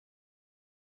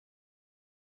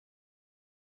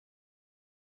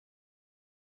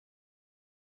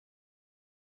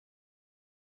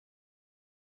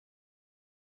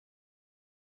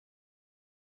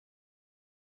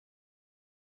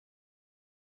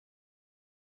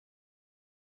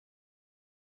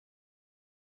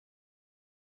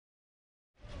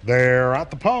They're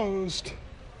at the post.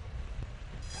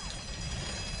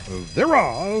 They're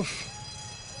off.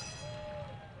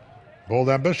 Bold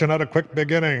Ambition had a quick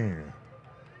beginning.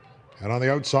 And on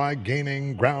the outside,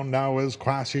 gaining ground now is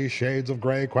Classy Shades of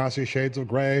Grey, Classy Shades of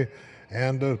Grey,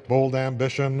 and Bold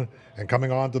Ambition. And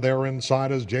coming on to their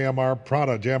inside is JMR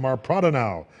Prada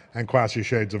now, and Classy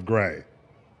Shades of Grey.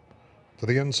 To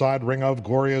the inside, Ring of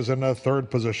Glory is in the third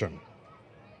position.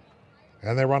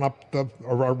 And they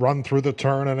run through the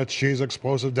turn, and it's She's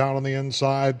Explosive down on the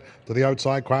inside. To the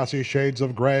outside, Classy Shades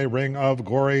of Grey. Ring of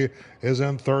Glory is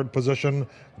in third position.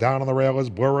 Down on the rail is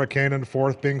Blurricane in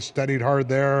fourth, being steadied hard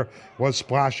there was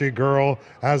Splashy Girl.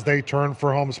 As they turn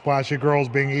for home, Splashy Girl's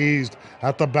being eased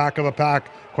at the back of the pack.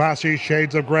 Classy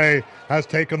Shades of Grey has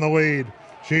taken the lead.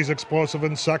 She's Explosive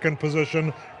in second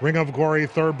position. Ring of Glory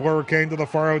third. Blurricane to the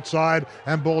far outside.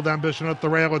 And Bold Ambition at the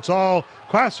rail. It's all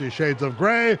Classy Shades of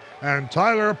Grey. And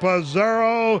Tyler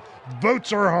Pizarro boots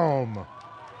her home.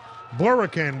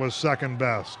 Blurricane was second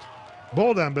best.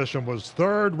 Bold Ambition was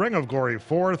third. Ring of Glory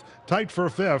fourth. Tight for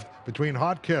fifth between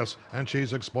Hot Kiss and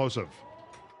She's Explosive.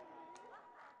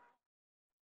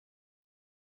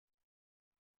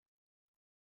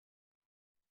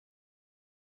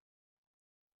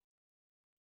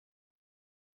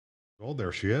 Well,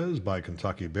 there she is by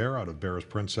Kentucky Bear out of Bear's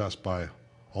Princess by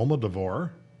Alma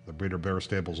DeVore, the Breeder Bear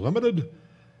Stables Limited.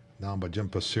 Now by Jim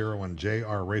Passero and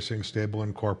JR Racing Stable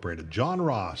Incorporated. John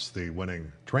Ross, the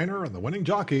winning trainer and the winning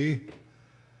jockey.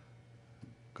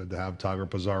 Good to have Tiger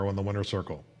Pizarro in the winner's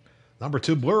circle. Number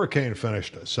 2, Blurricane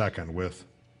finished second with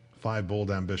 5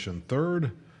 Bold Ambition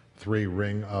third, 3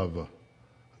 Ring of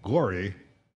Glory,